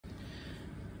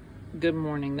Good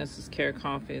morning. This is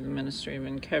Beaty-Coffey of the Ministry of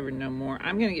Uncovered No More.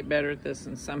 I'm going to get better at this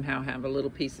and somehow have a little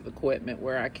piece of equipment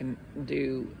where I can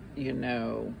do,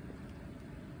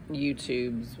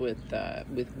 YouTubes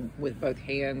with both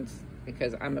hands,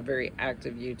 because I'm a very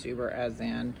active YouTuber, as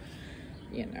in,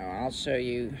 I'll show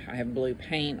you. I have blue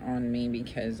paint on me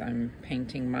because I'm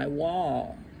painting my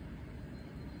wall.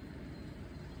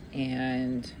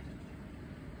 And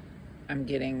I'm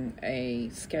getting a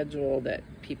schedule that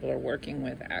people are working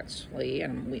with, actually,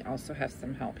 and we also have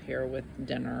some help here with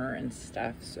dinner and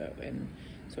stuff. So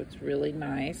it's really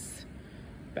nice,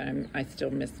 but I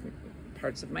still miss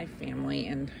parts of my family,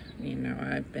 and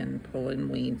I've been pulling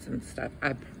weeds and stuff.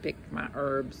 I picked my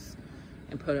herbs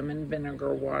and put them in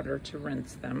vinegar water to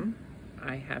rinse them.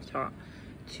 I have taught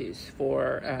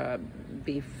for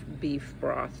beef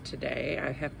broth today.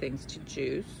 I have things to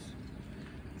juice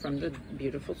from the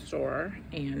beautiful store,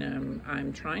 and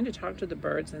I'm trying to talk to the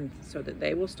birds and so that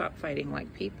they will stop fighting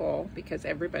like people, because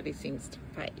everybody seems to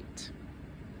fight,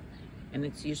 and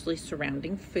it's usually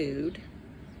surrounding food,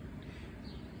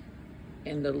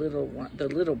 and the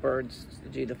little birds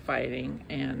do the fighting,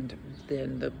 and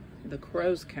then the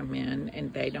crows come in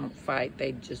and they don't fight.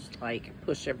 They just like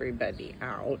push everybody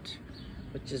out,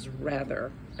 which is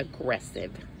rather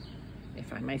aggressive,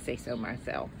 if I may say so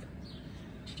myself.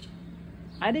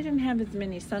 I didn't have as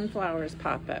many sunflowers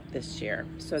pop up this year.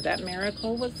 So that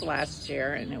miracle was last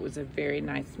year, and it was a very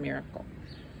nice miracle.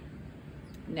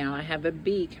 Now I have a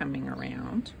bee coming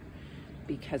around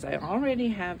because I already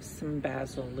have some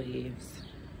basil leaves.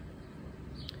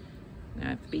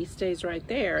 Now if bee stays right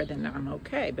there, then I'm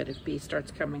okay. But if bee starts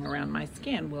coming around my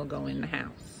skin, we'll go in the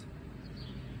house.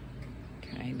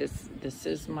 Okay, this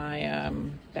is my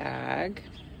bag.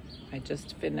 I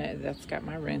just finished, that's got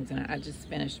my rinds in it. I just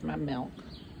finished my milk.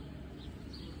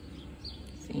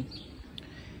 See?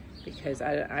 Because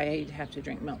I have to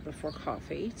drink milk before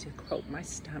coffee to coat my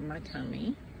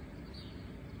tummy.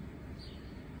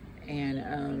 And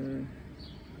I'm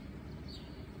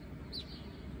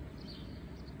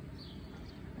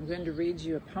going to read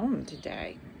you a poem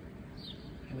today.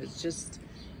 I was just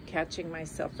catching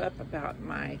myself up about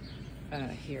my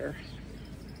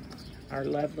our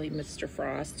lovely Mr.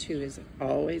 Frost, who is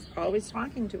always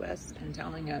talking to us and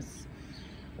telling us,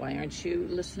 why aren't you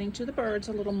listening to the birds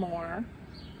a little more,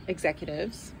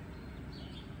 executives?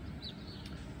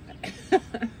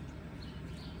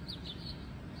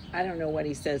 I don't know what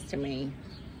he says to me.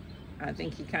 I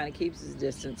think he kind of keeps his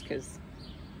distance, because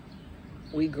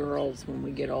we girls, when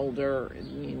we get older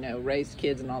and, raise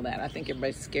kids and all that, I think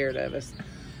everybody's scared of us.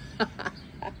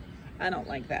 I don't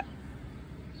like that.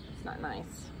 It's not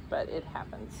nice, but it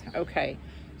happens. Okay,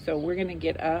 so we're gonna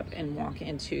get up and walk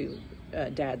into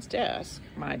Dad's desk,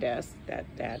 my desk that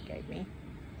Dad gave me,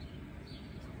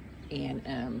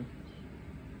 and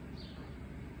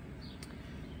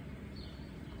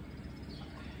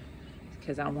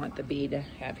because I want the bee to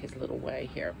have his little way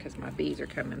here, because my bees are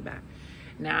coming back.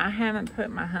 Now I haven't put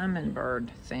my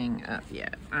hummingbird thing up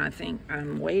yet. I think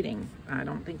I'm waiting. I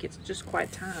don't think it's just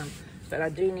quite time, but I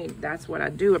do need, that's what I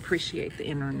do appreciate the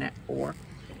internet for,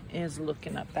 is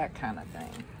looking up that kind of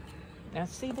thing. Now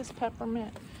see this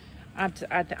peppermint?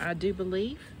 I do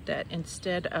believe that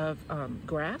instead of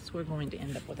grass, we're going to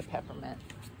end up with a peppermint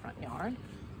front yard,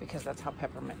 because that's how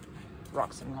peppermint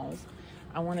rocks and rolls.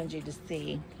 I wanted you to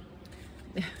see,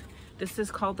 this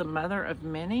is called the Mother of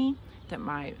Many, that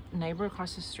my neighbor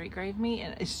across the street gave me,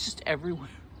 and it's just everywhere.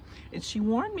 And she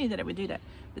warned me that it would do that.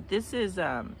 But this is,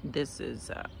 and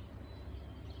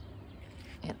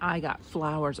I got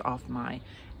flowers off my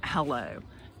aloe,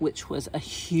 which was a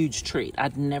huge treat.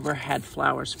 I'd never had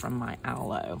flowers from my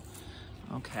aloe.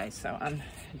 Okay, so I was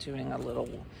doing a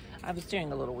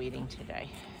little weeding today,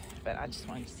 but I just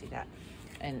wanted to see that.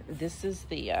 And this is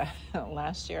the,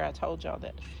 last year I told y'all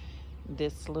that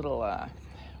this little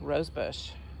rose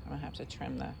bush, I'm gonna have to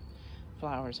trim the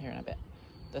flowers here in a bit,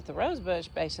 that the rose bush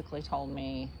basically told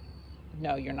me,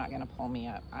 no, you're not gonna pull me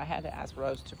up. I had to ask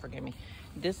Rose to forgive me.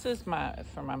 This is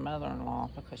for my mother-in-law,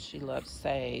 because she loves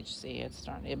sage. See,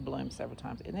 it blooms several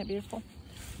times. Isn't it beautiful?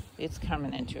 It's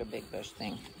coming into a big bush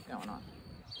thing going on.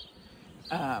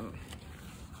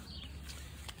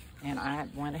 And I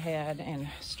went ahead and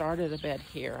started a bed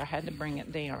here. I had to bring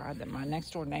it down. My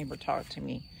next door neighbor talked to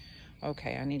me.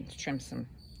 Okay, I need to trim some.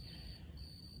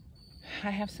 I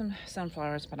have some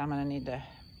sunflowers, but I'm gonna need to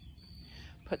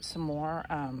put some more,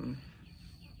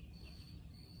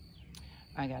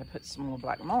 I gotta put some more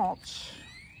black mulch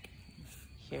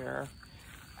here.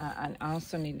 I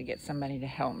also need to get somebody to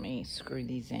help me screw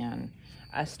these in.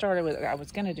 I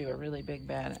was gonna do a really big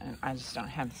bed, and I just don't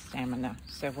have the stamina.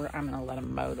 So I'm gonna let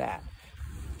them mow that.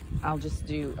 I'll just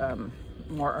do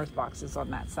more earth boxes on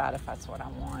that side if that's what I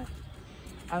want.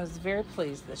 I was very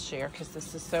pleased this year because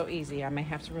this is so easy. I may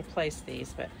have to replace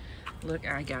these, but look,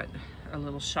 I got a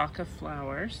little shock of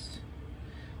flowers.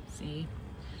 See,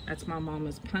 that's my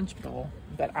mama's punch bowl,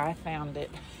 but I found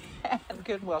it at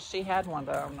Goodwill. She had one,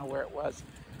 but I don't know where it was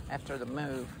after the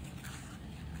move.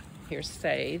 Here's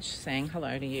Sage saying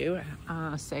hello to you.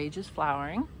 Sage is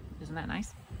flowering. Isn't that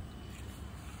nice?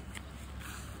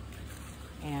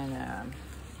 And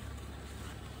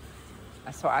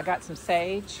so I got some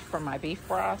sage for my beef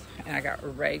broth, and I got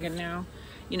oregano.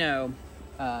 You know,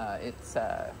 it's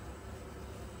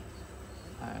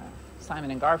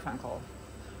Simon and Garfunkel.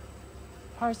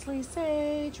 Parsley,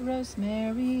 sage,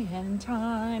 rosemary, and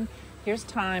thyme. Here's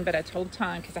thyme, but I told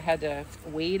thyme because I had to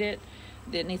weed it.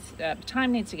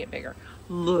 Thyme needs to get bigger.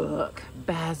 Look,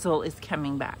 basil is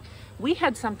coming back. We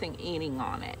had something eating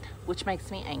on it, which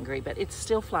makes me angry, but it's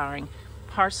still flowering.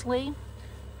 Parsley,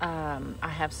 I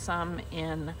have some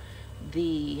in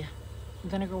the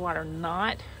vinegar water,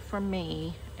 not for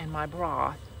me and my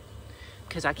broth,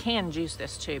 because I can juice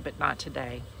this too, but not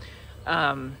today.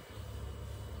 I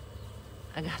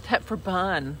got that for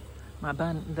Bun, my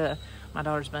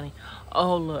daughter's bunny.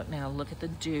 Oh, look now, look at the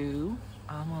dew.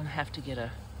 I'm gonna have to get,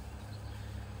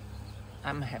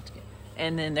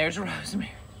 and then there's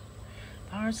rosemary.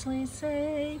 Parsley,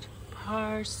 sage,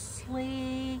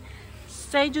 parsley.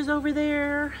 Sage is over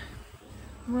there.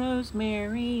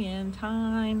 Rosemary and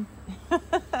thyme.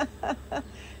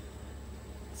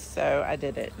 So I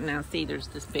did it. Now see, there's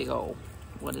this big old,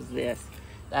 what is this?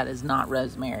 That is not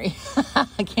rosemary.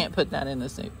 I can't put that in the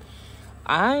soup.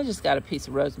 I just got a piece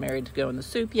of rosemary to go in the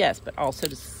soup, yes, but also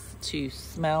to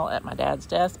smell at my dad's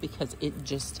desk because it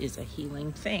just is a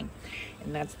healing thing.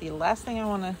 And that's the last thing I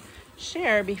want to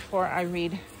share before I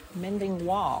read Mending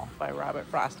Wall by Robert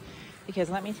Frost. Because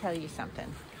let me tell you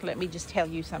something. Let me just tell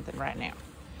you something right now.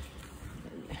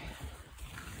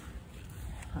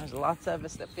 There's lots of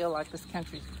us that feel like this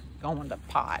country's going to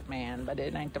pot, man, but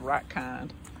it ain't the right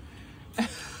kind.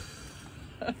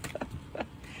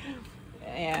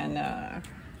 And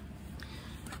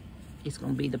it's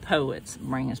going to be the poets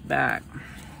bring us back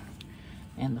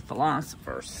and the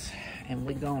philosophers, and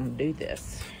we're going to do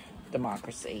this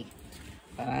democracy.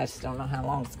 But I just don't know how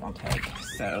long it's going to take,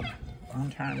 so I'm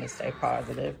trying to stay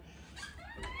positive.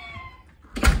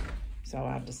 So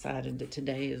I've decided that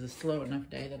today is a slow enough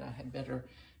day that I had better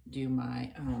do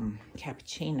my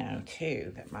cappuccino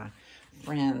too, that my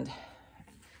friend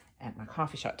at my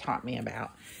coffee shop taught me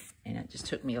about. And it just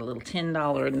took me a little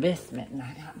 $10 investment, and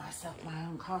I got myself my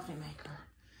own coffee maker.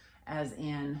 As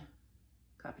in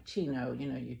cappuccino, you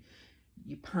know,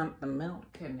 you pump the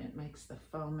milk and it makes the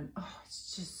foam, and oh,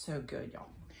 it's just so good, y'all.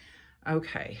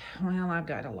 Okay, well, I've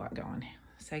got a lot going.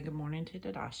 Say good morning to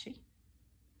Tadashi.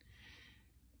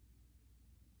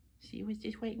 She was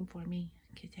just waiting for me,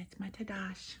 because that's my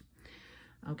Tadash.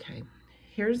 Okay,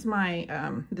 here's my,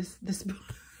 this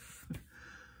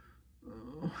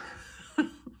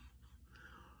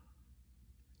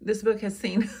this book has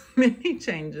seen many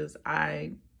changes.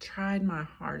 I tried my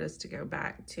hardest to go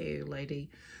back to Lady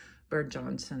Bird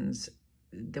Johnson's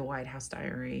The White House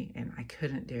Diary, and I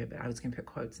couldn't do it, but I was going to put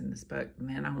quotes in this book. And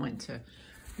then I went to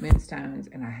Moonstones,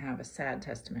 and I have a sad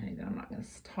testimony that I'm not going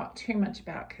to talk too much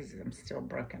about because I'm still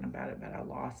broken about it, but I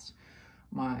lost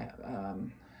my,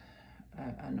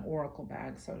 an oracle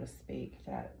bag, so to speak,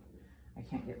 that I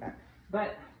can't get back.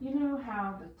 But you know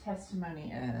how the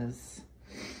testimony is,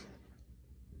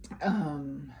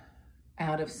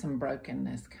 out of some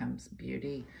brokenness comes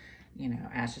beauty, you know,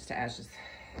 ashes to ashes.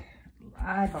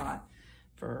 I bought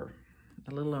for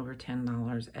a little over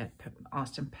 $10 at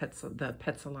Austin the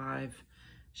Pets Alive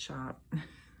shop.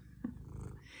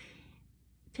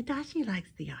 Tadashi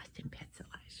likes the Austin Pets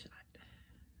Alive shop.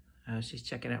 She's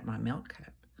checking out my milk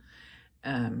cup.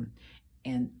 And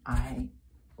I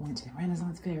went to the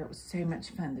Renaissance Fair. It was so much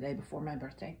fun the day before my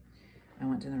birthday. I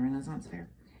went to the Renaissance Fair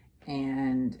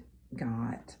and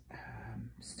got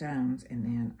stones, and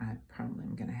then I probably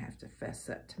am going to have to fess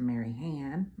up to Mary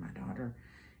Ann, my daughter,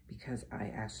 because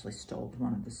I actually stole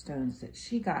one of the stones that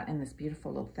she got in this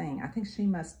beautiful little thing. I think she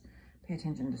must pay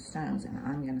attention to stones, and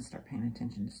I'm going to start paying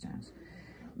attention to stones.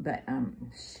 But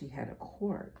she had a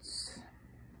quartz.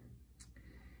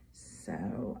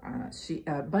 So she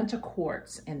a bunch of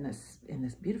quartz in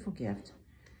this beautiful gift,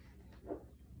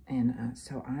 and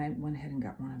so I went ahead and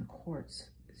got one of the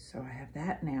quartz. So I have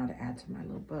that now to add to my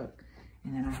little book,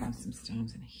 and then I have some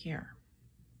stones in here.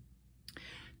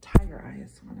 Tiger Eye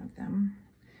is one of them.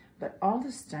 But all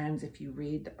the stones, if you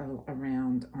read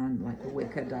around on like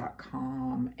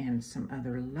Wicca.com and some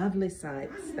other lovely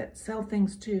sites that sell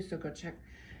things too, so go check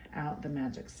out the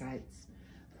magic sites.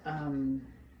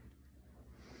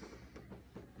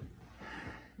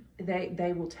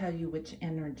 They will tell you which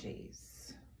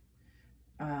energies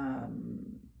are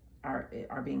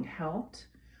being helped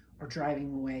or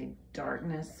driving away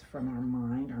darkness from our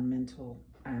mind, our mental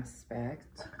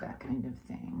aspect, that kind of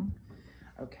thing.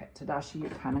 Okay, Tadashi,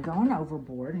 you're kind of going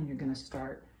overboard, and you're going to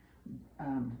start,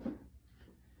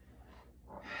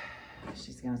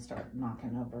 she's going to start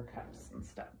knocking over cups and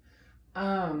stuff.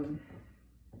 And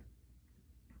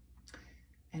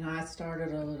I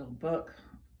started a little book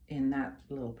in that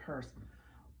little purse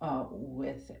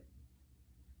with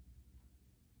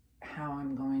how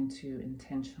I'm going to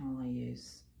intentionally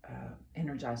use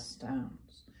energized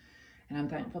stones. And I'm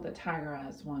thankful that Tiger Eye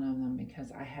is one of them,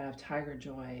 because I have Tiger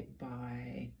Joy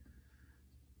by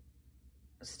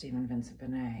Stephen Vincent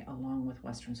Benet, along with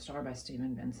Western Star by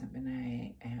Stephen Vincent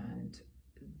Benet, and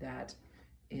that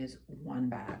is one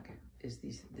bag.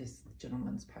 This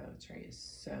gentleman's poetry is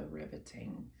so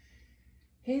riveting.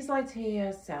 He's like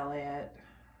T.S. Eliot.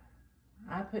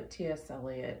 I put T.S.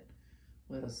 Eliot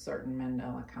with a certain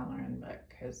Mandela coloring book,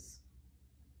 because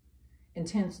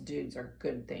intense dudes are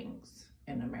good things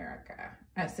in America.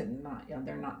 I said not, you know,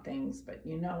 they're not things, but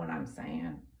you know what I'm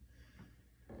saying.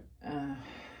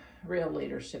 Real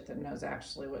leadership that knows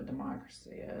actually what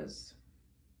democracy is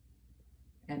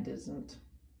and isn't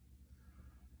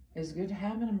is good to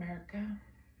have in America.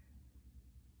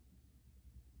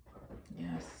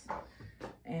 Yes.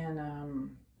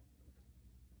 And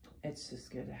it's just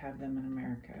good to have them in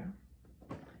America.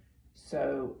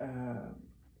 So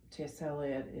T.S.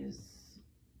 Eliot is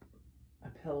a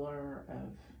pillar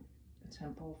of the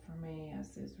temple for me,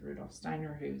 as is Rudolf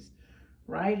Steiner, who's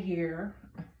right here.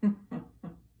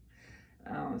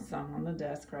 Some on the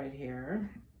desk right here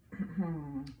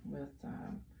with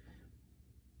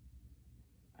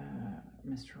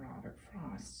Mr. Robert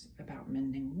Frost about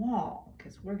mending wall,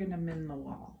 because we're going to mend the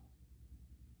wall.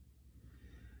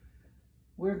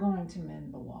 We're going to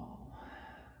mend the wall.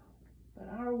 But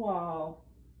our wall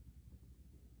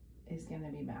is going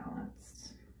to be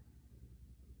balanced.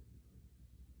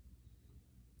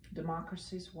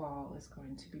 Democracy's wall is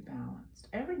going to be balanced.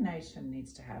 Every nation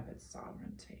needs to have its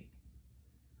sovereignty.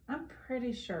 I'm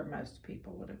pretty sure most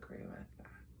people would agree with that.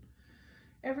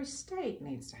 Every state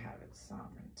needs to have its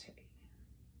sovereignty.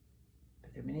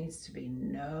 But there needs to be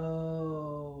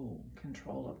no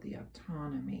control of the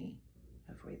autonomy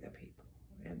of we the people.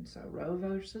 And so Roe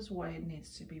versus Wade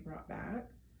needs to be brought back.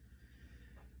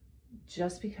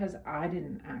 Just because I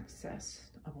didn't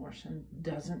access abortion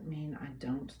doesn't mean I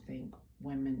don't think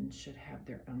women should have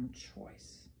their own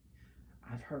choice.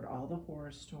 I've heard all the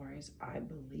horror stories. I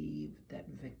believe that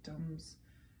victims,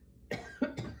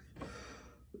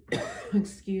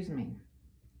 excuse me,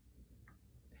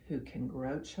 who can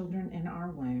grow children in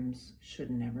our wombs should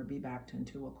never be backed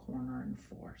into a corner and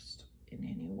forced in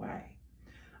any way.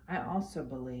 I also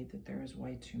believe that there is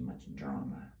way too much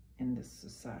drama in this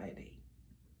society.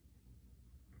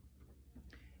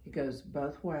 It goes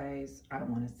both ways. I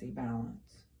want to see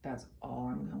balance. That's all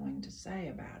I'm going to say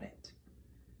about it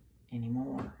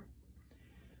anymore.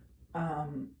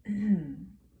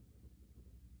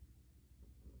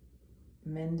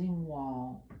 Mending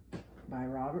Wall by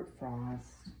Robert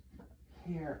Frost.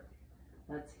 Here,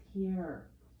 let's hear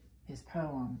his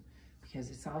poem, because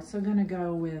it's also going to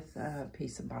go with a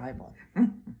piece of Bible.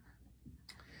 And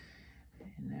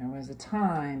there was a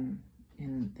time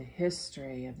in the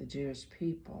history of the Jewish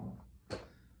people,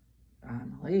 I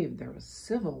believe there was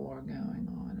civil war going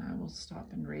on. I will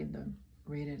stop and read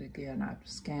it again. I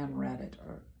read it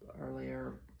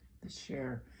earlier this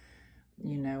year.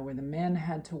 You know, where the men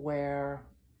had to wear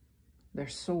their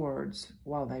swords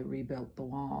while they rebuilt the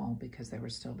wall because they were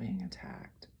still being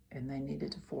attacked, and they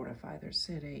needed to fortify their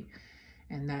city.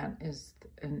 And that is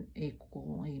an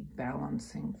equally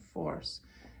balancing force.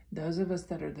 Those of us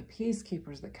that are the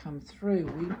peacekeepers that come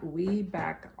through, we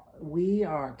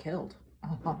are killed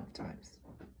a lot of times.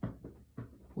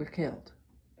 We're killed.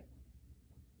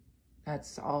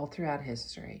 That's all throughout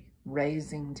history.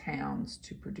 Raising towns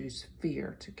to produce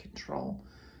fear, to control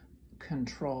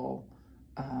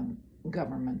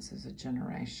governments is a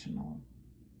generational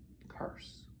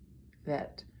curse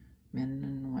that men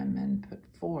and women put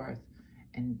forth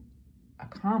and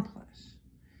accomplish.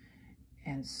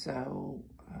 And so,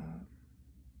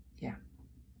 yeah,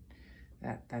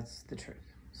 that's the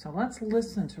truth. So let's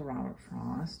listen to Robert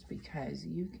Frost, because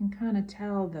you can kind of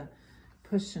tell the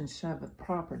push and shove of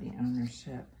property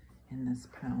ownership in this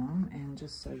poem. And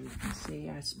just so you can see,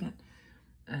 I spent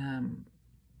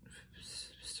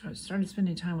started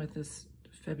spending time with this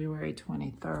February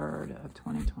 23rd of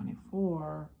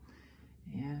 2024,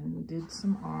 and did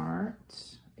some art.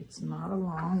 It's not a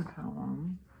long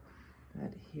poem,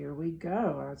 but here we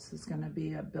go. This is going to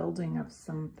be a building of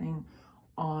something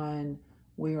on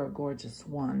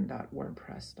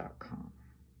wearegorgeous1.wordpress.com.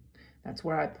 That's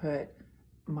where I put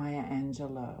Maya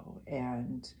Angelou,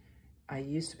 and I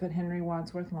used to put Henry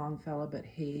Wadsworth Longfellow, but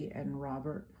he and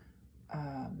Ralph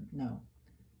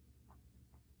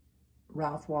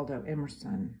Waldo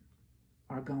Emerson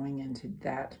are going into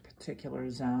that particular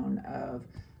zone of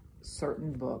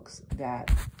certain books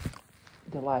that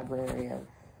the Library of,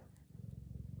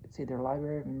 it's either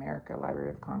Library of America, Library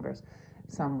of Congress,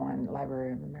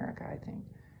 Library of America, I think,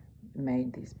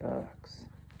 made these books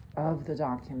of the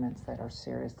documents that are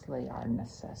seriously our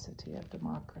necessity of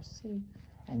democracy.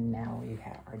 And now we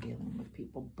are dealing with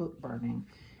people book burning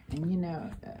and,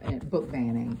 book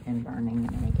banning and burning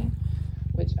and everything,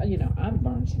 which, I've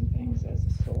burned some things as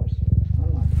a sorcerer.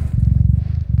 I'm not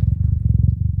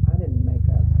I didn't make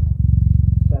up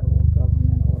federal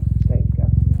government or state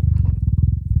government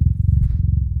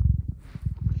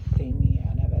thingy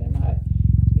out of it. And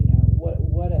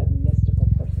what a mystical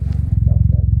person I myself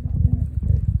as my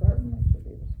ministry certainly should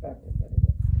be respected, but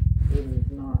it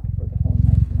is not for the whole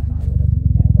nation, and I would have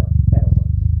never, ever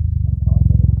been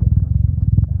positive for something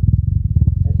like that.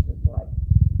 It's just like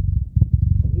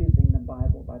using the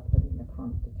Bible by putting the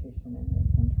Constitution in it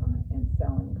and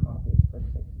selling copies for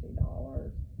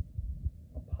 $60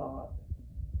 a pop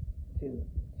to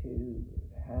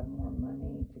have more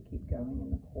money to keep going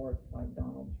in the courts like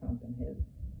Donald Trump and his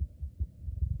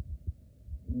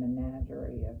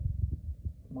menagerie of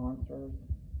monsters,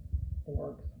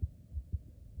 orcs,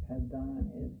 has done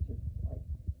is just like,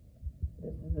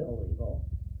 this is illegal.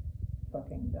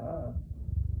 Fucking duh.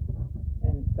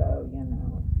 And so,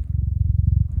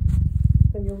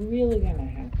 so you're really going to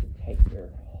have to take your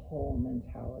whole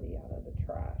mentality out of the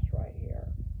trash right here.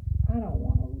 I don't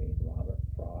want to read Robert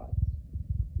Frost,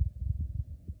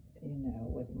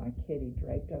 with my kitty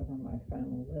draped over my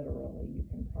phone, literally. You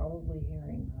can probably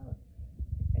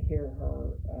hear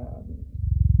her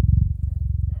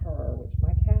purr, which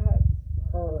my cats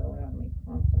purr around me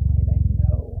constantly. They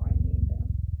know I need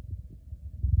them.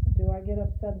 Do I get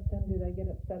upset at them? Do they get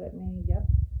upset at me? Yep,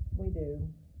 we do.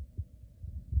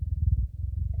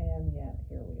 And yet,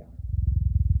 here we are.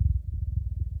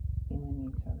 Healing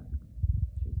each other.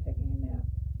 She's taking a nap.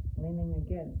 Leaning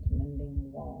Against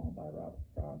Mending Wall by Robert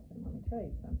Frost. And let me tell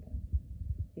you something.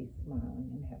 He's smiling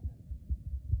in heaven.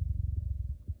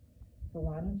 So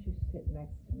why don't you sit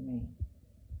next to me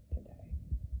today,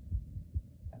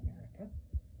 America?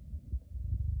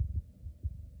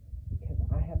 Because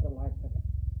I have the likes of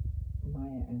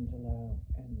Maya Angelou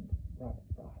and Robert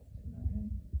Frost in my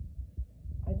room.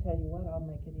 I tell you what, I'll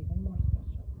make it even more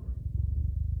special.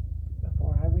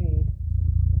 Before I read,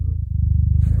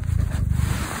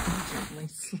 I gently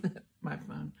slip my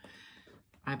phone.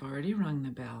 I've already rung the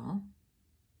bell.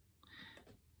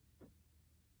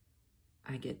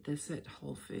 I get this at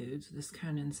Whole Foods. This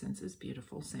cone incense is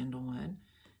beautiful, sandalwood.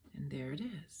 And there it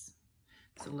is.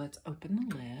 So let's open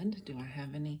the lid. Do I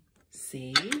have any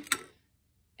seed?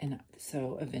 And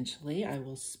so eventually I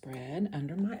will spread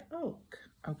under my oak.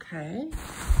 Okay?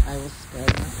 I will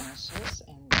spread my ashes,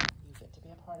 and you get to be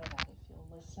a part of that if you'll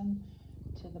listen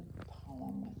to the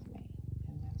poem with me.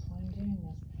 And that's why I'm doing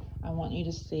this. I want you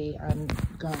to see I'm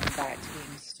going back to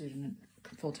being a student,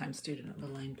 full-time student of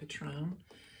Elaine Patron.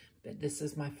 But this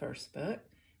is my first book,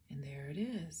 and there it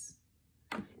is.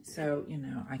 So,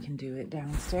 I can do it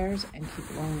downstairs and keep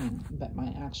learning. But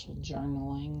my actual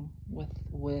journaling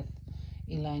with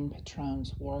Elaine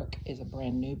Patron's work is a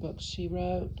brand new book she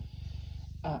wrote.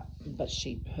 But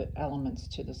she put elements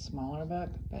to the smaller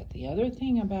book. But the other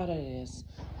thing about it is,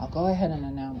 I'll go ahead and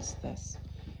announce this.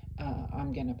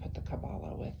 I'm going to put the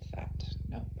Kabbalah with that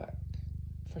notebook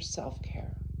for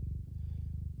self-care.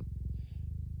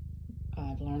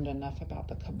 I've learned enough about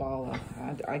the Kabbalah.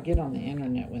 I get on the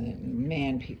internet with it, and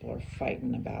man, people are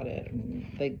fighting about it. And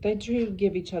they do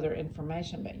give each other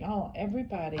information, but y'all,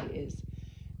 everybody is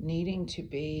needing to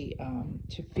be,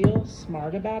 to feel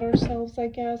smart about ourselves, I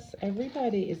guess.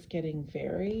 Everybody is getting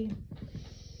very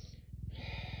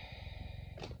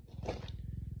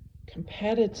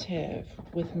competitive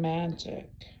with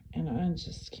magic, and I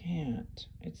just can't.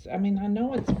 I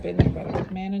know it's been there, but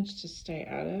I've managed to stay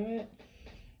out of it.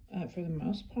 For the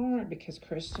most part, because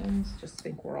Christians just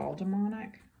think we're all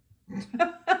demonic.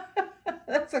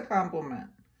 That's a compliment.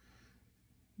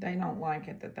 They don't like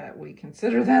it that we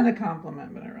consider that a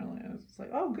compliment, but it really is. It's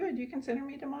like, oh, good, you consider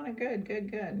me demonic? Good,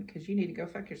 because you need to go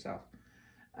fuck yourself.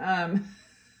 I'm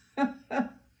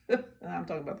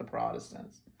talking about the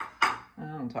Protestants. I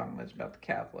don't talk much about the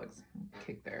Catholics.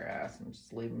 Kick their ass and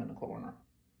just leave them in the corner.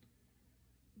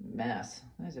 Mess.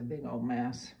 That's a big old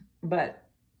mess. But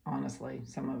honestly,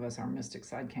 some of us, our mystic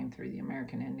side came through the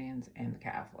American Indians and the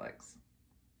Catholics.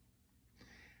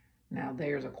 Now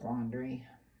there's a quandary.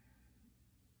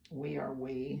 We are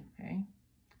we, okay?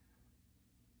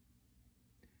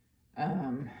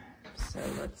 So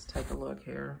let's take a look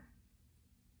here.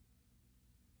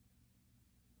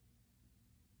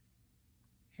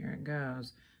 Here it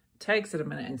goes. It takes it a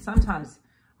minute, and sometimes,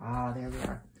 there we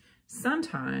are.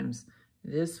 Sometimes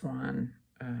this one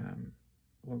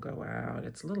will go out.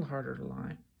 It's a little harder to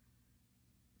line.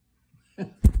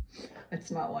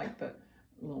 It's not like the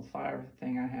little fire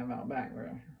thing I have out back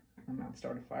where I'm about to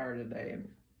start a fire today, and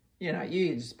you know,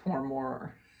 you just pour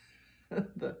more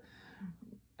the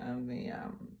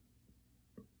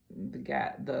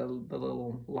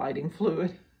little lighting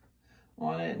fluid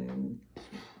on it, and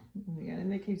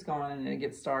it keeps going, and it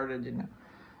gets started. You know,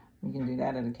 you can do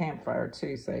that at a campfire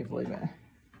too safely, but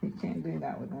you can't do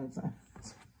that with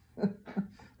incense.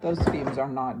 Those fumes are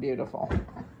not beautiful.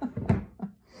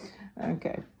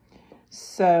 Okay,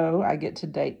 so I get to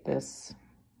date this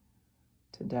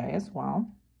today as well.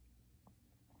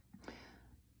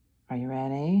 Are you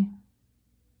ready?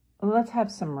 Let's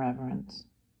have some reverence,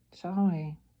 shall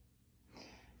we?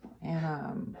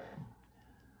 And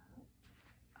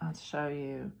I'll show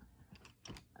you,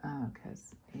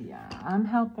 because, yeah, I'm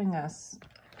helping us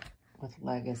with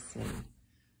legacy.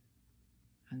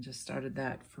 I just started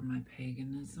that for my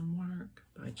paganism work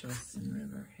by Justin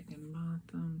River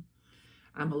Higginbotham.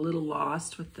 I'm a little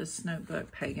lost with this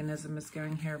notebook. Paganism is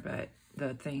going here, but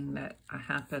the thing that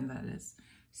happened that is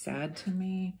sad to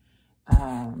me,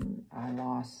 I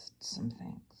lost some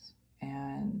things,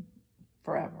 and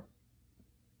forever.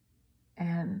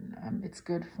 And it's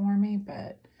good for me,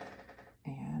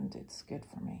 and it's good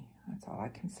for me. That's all I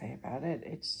can say about it.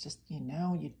 It's just, you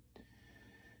know,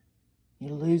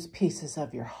 you lose pieces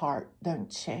of your heart,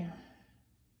 don't you?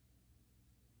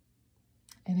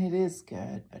 And it is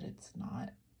good, but it's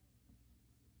not.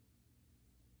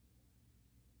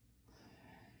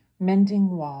 Mending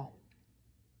Wall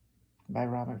by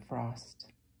Robert Frost.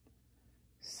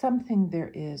 Something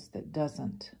there is that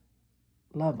doesn't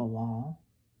love a wall,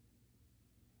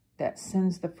 that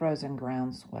sends the frozen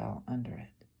groundswell under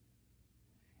it,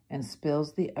 and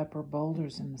spills the upper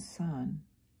boulders in the sun,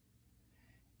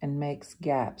 and makes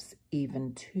gaps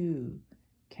even two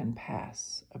can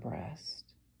pass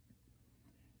abreast.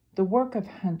 The work of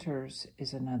hunters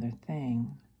is another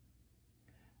thing.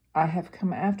 I have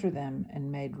come after them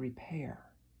and made repair,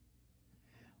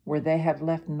 where they have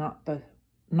left not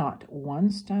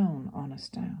one stone on a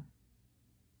stone.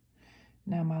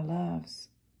 Now, my loves,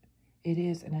 it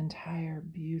is an entire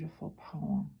beautiful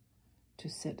poem to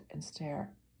sit and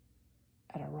stare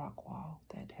at a rock wall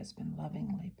that has been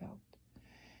lovingly built.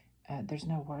 There's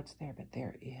no words there, but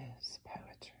there is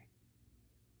poetry.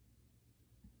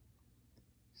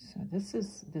 So this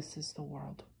is the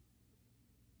world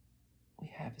we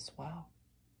have as well,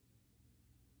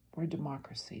 where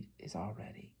democracy is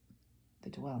already the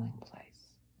dwelling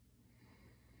place.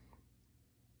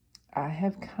 I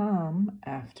have come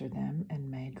after them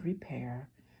and made repair,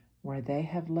 where they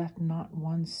have left not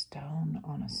one stone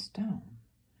on a stone,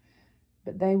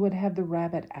 but they would have the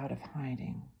rabbit out of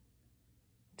hiding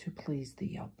to please the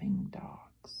yelping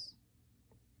dogs.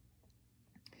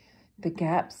 The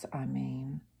gaps, I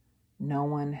mean, no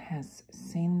one has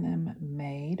seen them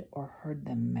made or heard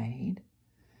them made,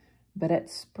 but at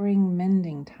spring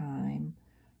mending time,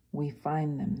 we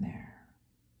find them there.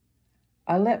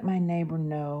 I let my neighbor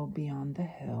know beyond the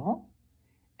hill,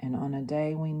 and on a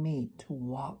day we meet to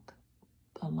walk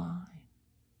the line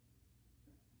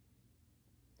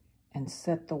and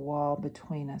set the wall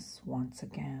between us once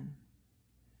again.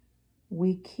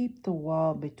 We keep the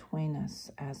wall between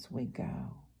us as we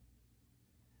go,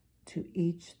 to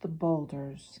each the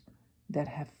boulders that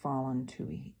have fallen to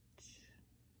each.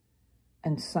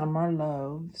 And some are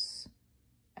loaves,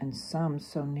 and some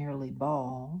so nearly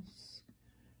balls,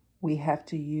 we have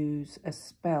to use a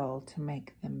spell to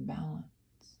make them balance.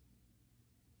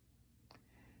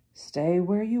 Stay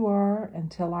where you are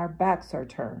until our backs are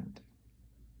turned.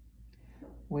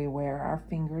 We wear our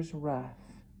fingers rough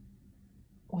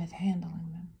with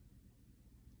handling them.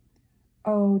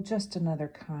 Oh, just another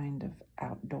kind of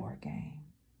outdoor game.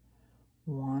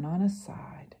 One on a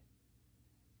side.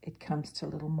 It comes to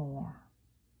little more.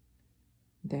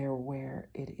 There where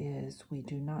it is, we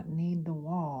do not need the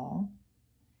wall.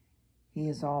 He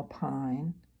is all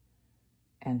pine,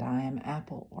 and I am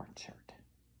apple orchard.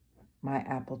 My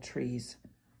apple trees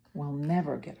will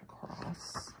never get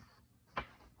across.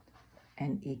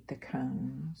 and eat the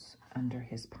cones under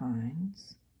his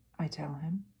pines, I tell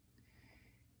him.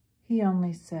 He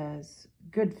only says,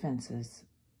 good fences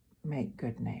make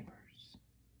good neighbors.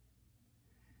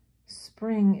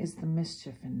 Spring is the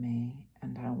mischief in me,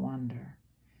 and I wonder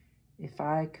if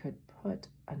I could put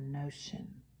a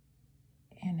notion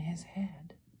in his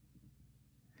head.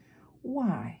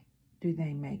 Why do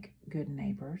they make good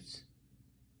neighbors?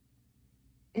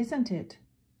 Isn't it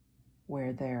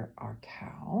where there are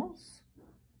cows?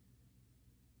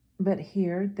 But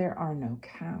here there are no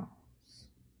cows.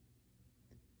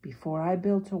 Before I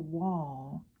built a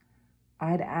wall,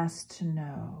 I'd ask to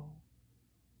know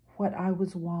what I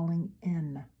was walling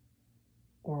in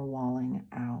or walling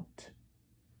out,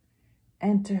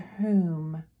 and to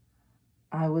whom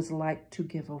I was like to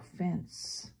give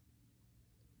offense.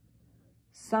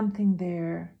 Something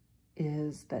there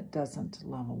is that doesn't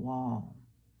love a wall,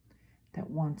 that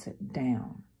wants it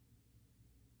down.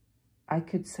 I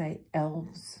could say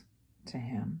elves to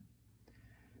him,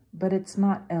 but it's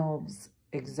not elves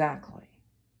exactly,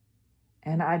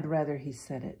 and I'd rather he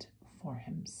said it for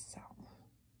himself.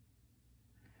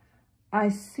 I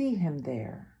see him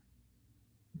there,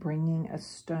 bringing a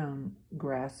stone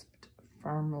grasped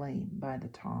firmly by the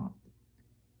top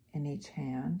in each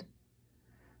hand,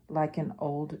 like an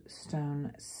old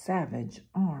stone savage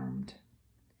armed.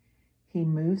 He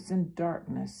moves in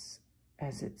darkness,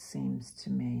 as it seems to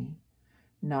me,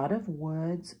 not of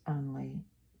woods only,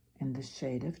 in the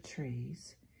shade of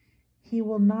trees. He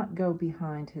will not go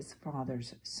behind his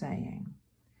father's saying,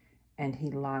 and he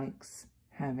likes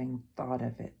having thought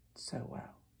of it so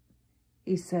well.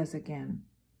 He says again,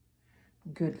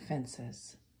 good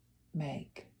fences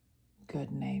make good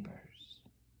neighbors.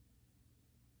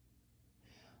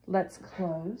 Let's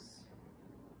close,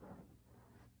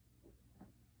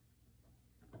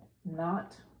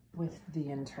 not with the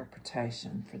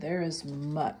interpretation, for there is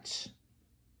much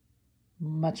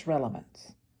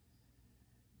relevance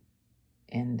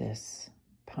in this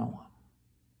poem.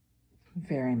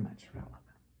 Very much relevance.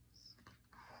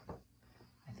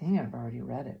 I think I've already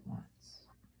read it once.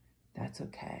 That's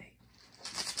okay.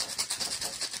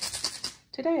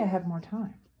 Today I have more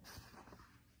time.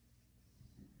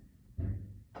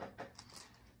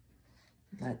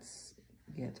 Let's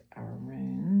get our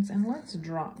runes and let's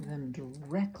drop them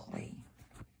directly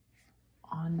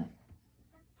on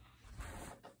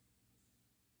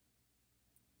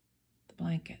the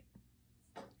blanket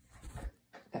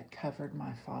that covered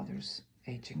my father's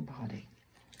aging body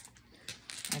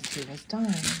as he was dying.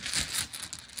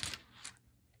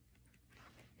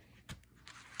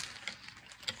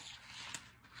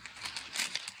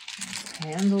 Let's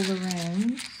handle the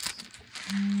runes.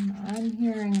 And I'm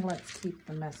hearing, let's keep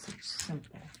the message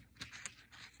simple.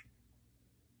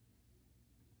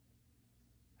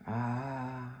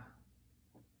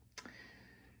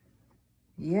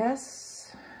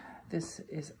 Yes, this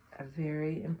is a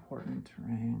very important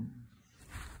rune.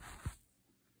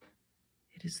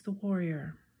 It is the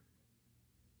warrior.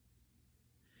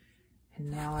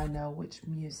 And now I know which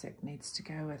music needs to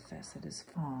go with this. It is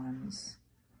Fawn's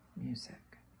music.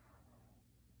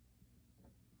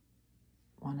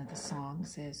 One of the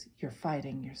songs is, you're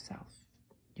fighting yourself.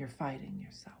 You're fighting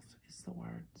yourself is the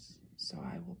words. So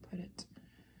I will put it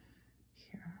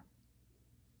here.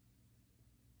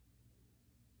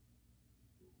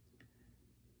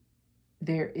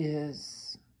 There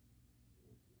is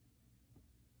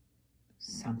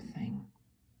something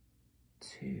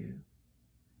to,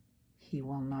 he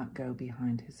will not go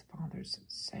behind his father's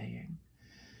saying,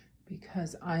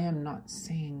 because I am not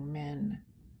seeing men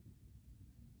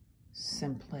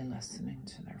simply listening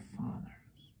to their fathers.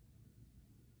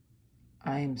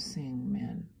 I am seeing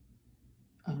men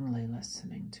only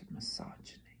listening to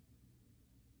misogyny,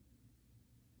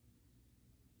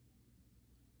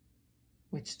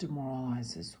 which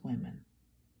demoralizes women.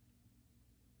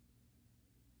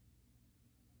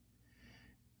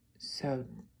 So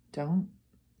don't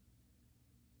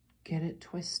get it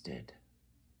twisted,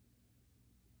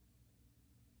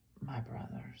 my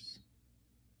brothers.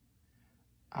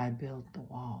 I build the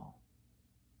wall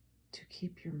to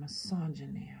keep your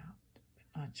misogyny out,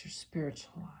 but not your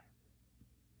spiritual life.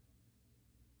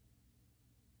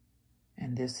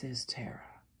 And this is Tara.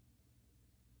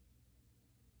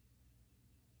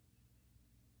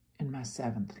 In my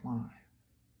 7th life,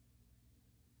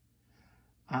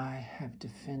 I have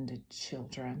defended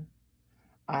children.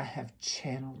 I have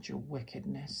channeled your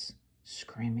wickedness,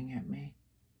 screaming at me.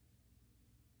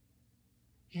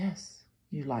 Yes,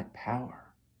 you like power.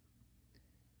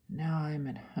 Now I am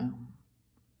at home.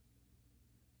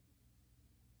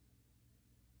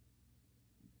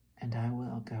 And I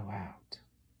will go out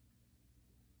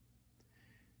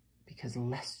because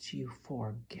lest you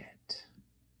forget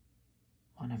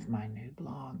one of my new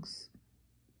blogs,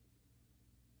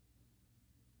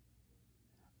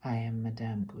 I am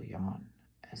Madame Guyon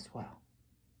as well.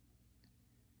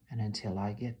 And until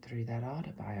I get through that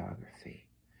autobiography,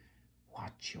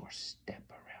 watch your step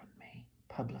around me,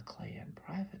 publicly and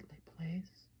privately,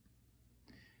 please.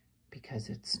 Because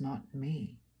it's not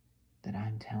me that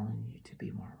I'm telling you to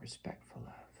be more respectful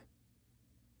of.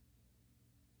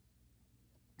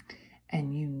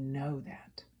 And you know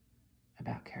that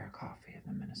about Beaty-Coffey of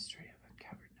the Ministry of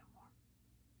Uncovered No More.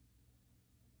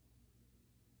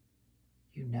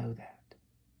 You know that.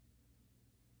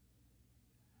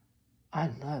 I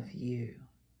love you.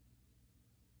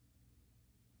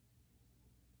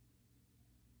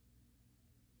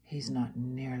 He's not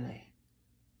nearly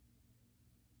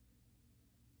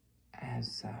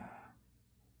as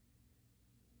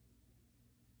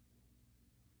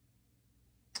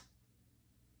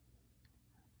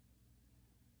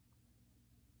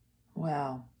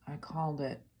well, I called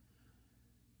it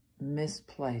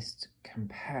misplaced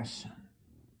compassion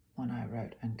when I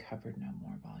wrote Uncovered No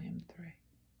More, Volume 3.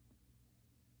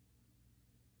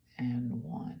 And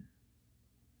 1,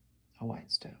 A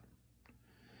White Stone.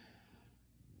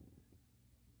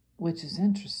 Which is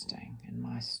interesting in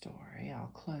my story. I'll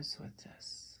close with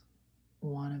this.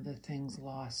 One of the things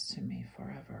lost to me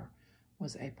forever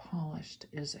is a polished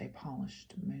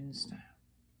moonstone.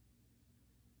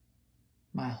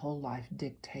 My whole life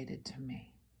dictated to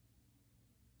me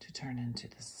to turn into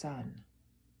the sun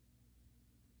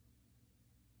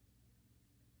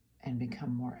and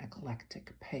become more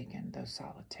eclectic, pagan, though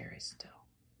solitary still.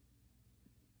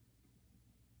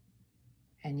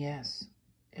 And yes,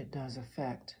 it does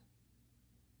affect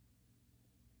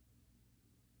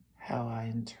how I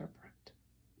interpret.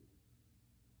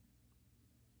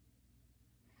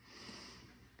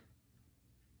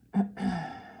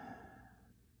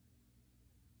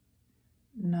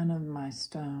 None of my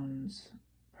stones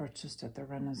purchased at the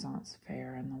Renaissance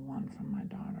Fair and the one from my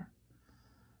daughter,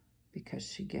 because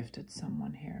she gifted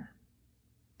someone here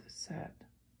the set.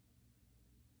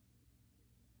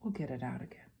 We'll get it out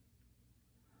again.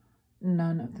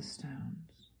 None of the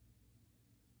stones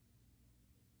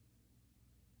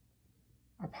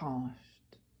are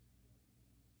polished.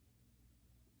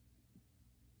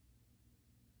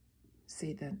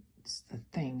 See, that's the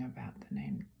thing about the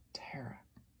name Tara.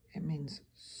 It means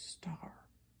star.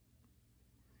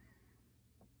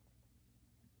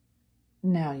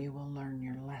 Now you will learn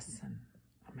your lesson,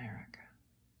 America.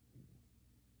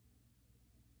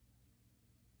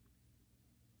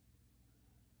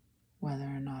 Whether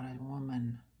or not a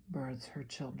woman births her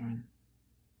children,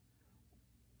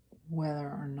 whether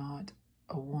or not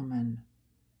a woman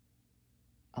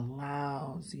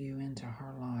allows you into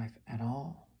her life at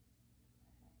all,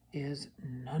 is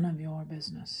none of your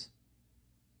business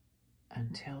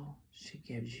until she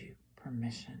gives you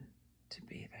permission to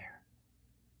be there.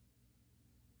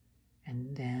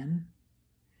 And then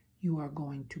you are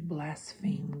going to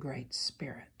blaspheme Great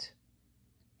Spirit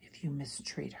if you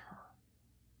mistreat her.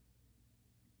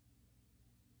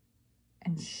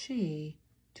 And she,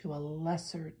 to a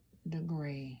lesser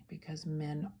degree, because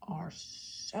men are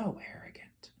so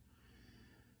arrogant,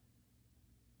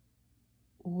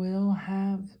 will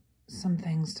have some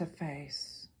things to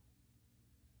face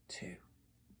too.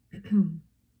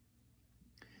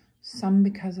 Some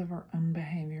because of her own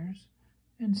behaviors,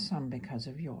 and some because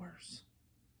of yours.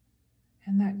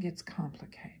 And that gets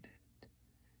complicated.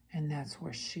 And that's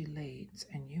where she leads,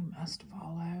 and you must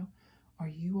follow, or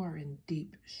you are in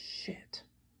deep shit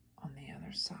on the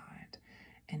other side.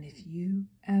 And if you,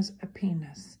 as a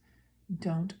penis,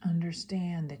 don't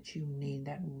understand that you need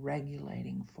that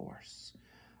regulating force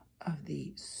of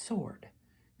the sword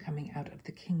coming out of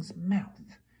the king's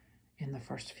mouth in the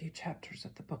first few chapters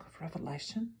of the book of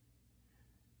Revelation,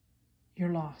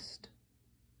 you're lost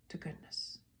to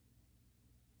goodness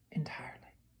entirely.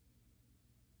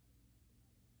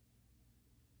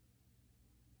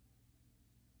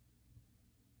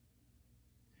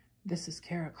 This is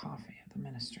Beaty-Coffey of the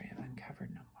Ministry of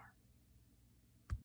Uncovered No More.